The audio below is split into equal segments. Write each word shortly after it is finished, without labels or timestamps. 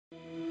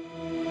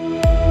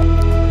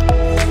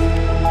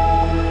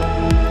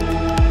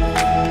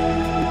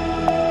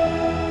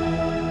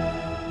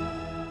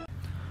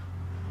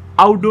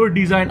Outdoor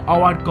Design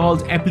Award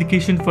calls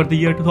application for the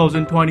year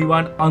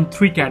 2021 on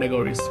 3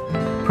 categories: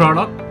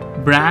 product,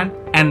 brand,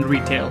 and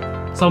retail.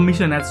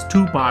 Submission has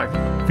 2 parts: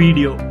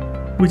 video,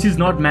 which is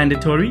not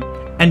mandatory,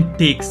 and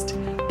text.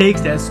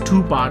 Text has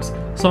 2 parts: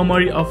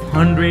 summary of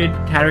 100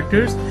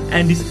 characters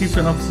and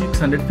description of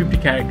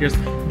 650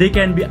 characters. They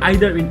can be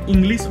either in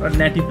English or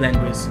native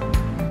language.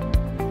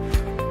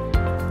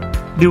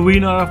 The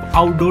winner of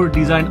Outdoor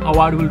Design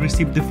Award will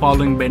receive the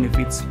following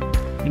benefits: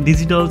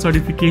 digital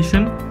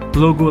certification,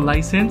 logo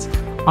license,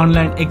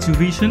 online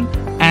exhibition,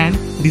 and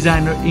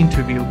designer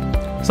interview.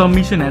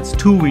 Submission has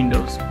 2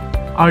 windows: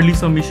 early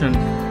submission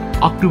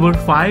October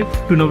 5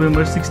 to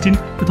November 16,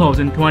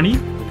 2020,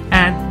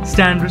 and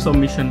standard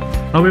submission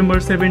November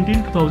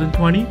 17,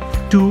 2020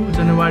 to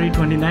January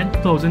 29,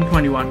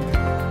 2021.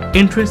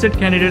 Interested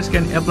candidates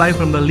can apply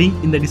from the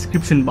link in the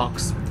description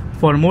box.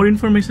 For more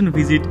information,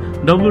 visit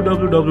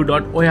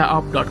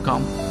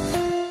www.oyaup.com.